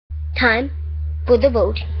time for the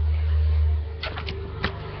vote.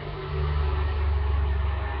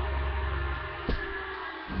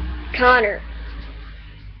 Connor.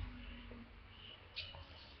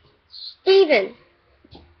 Steven.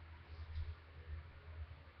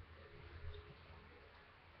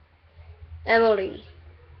 Emily.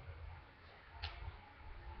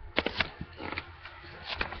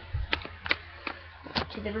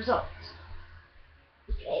 To the results.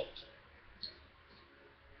 Okay.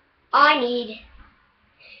 I need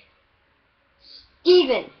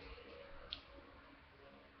Steven.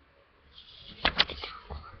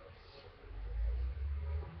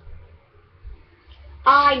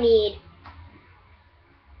 I need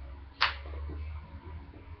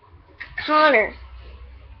Connor.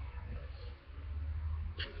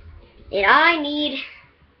 And I need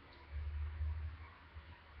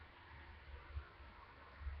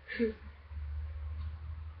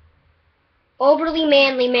Overly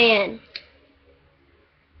Manly Man.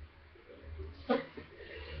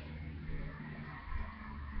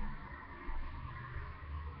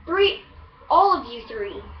 All of you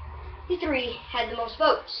three. You three had the most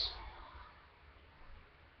votes.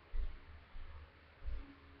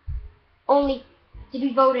 Only to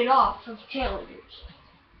be voted off of challengers.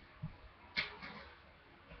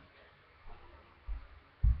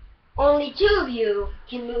 Only 2 of you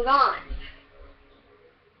can move on.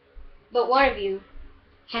 But one of you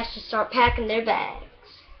has to start packing their bags.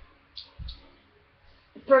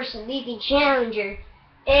 The person leaving challenger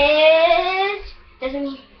is... doesn't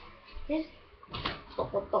mean... is...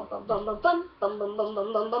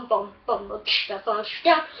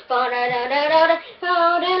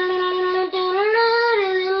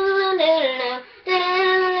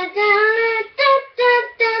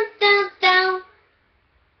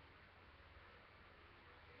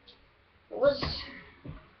 was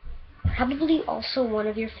probably also one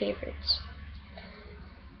of your favorites.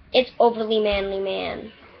 It's Overly Manly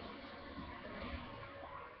Man.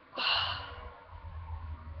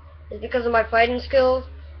 Is it because of my fighting skills?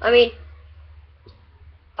 I mean,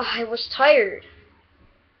 I was tired.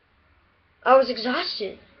 I was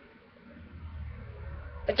exhausted.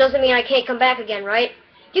 But doesn't mean I can't come back again, right?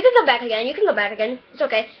 You can come back again. You can come back again. It's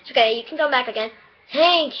okay. It's okay. You can come back again.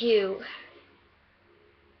 Thank you.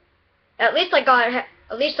 At least I got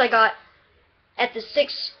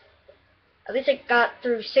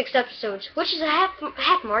through 6 episodes, which is a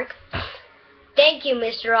half mark. Thank you,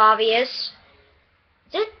 Mr. Obvious.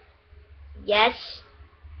 Is it? Yes.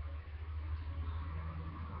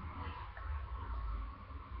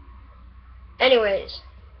 Anyways,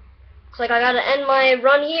 looks like I gotta end my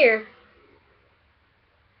run here.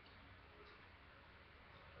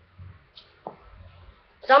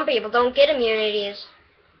 Some people don't get immunities.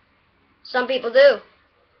 Some people do.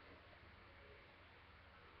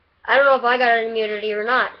 I don't know if I got an immunity or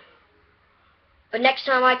not. But next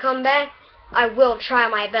time I come back, I will try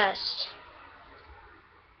my best.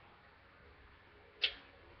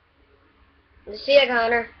 See ya,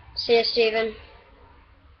 Connor. See ya, Steven.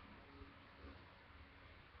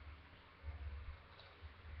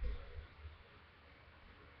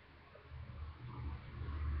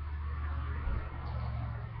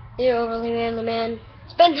 You Overly Manly Man.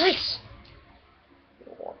 It's been nice.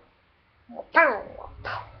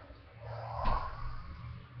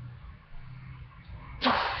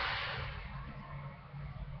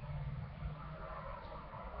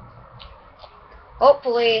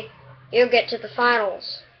 Hopefully, you'll get to the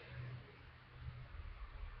finals.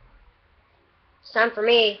 It's time for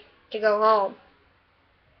me to go home.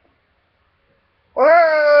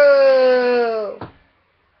 Whoa!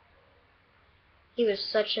 He was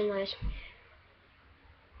such a nice man.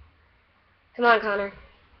 Come on, Connor.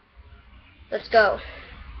 Let's go.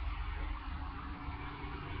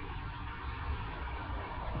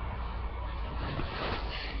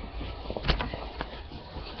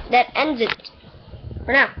 That ends it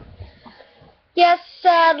for now. Yes,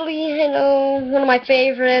 sadly, I know, one of my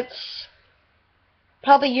favorites.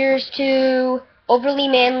 Probably yours too. Overly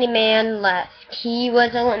Manly Man left. He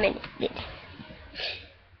was eliminated.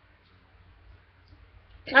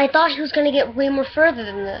 I thought he was going to get way more further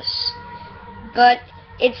than this. But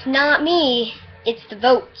it's not me, it's the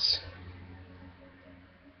votes.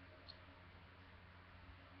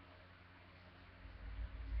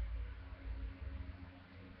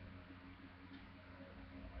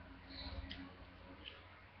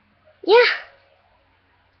 Yeah.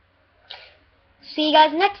 See you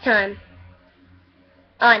guys next time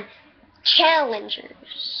on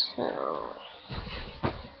Challengers. Oh.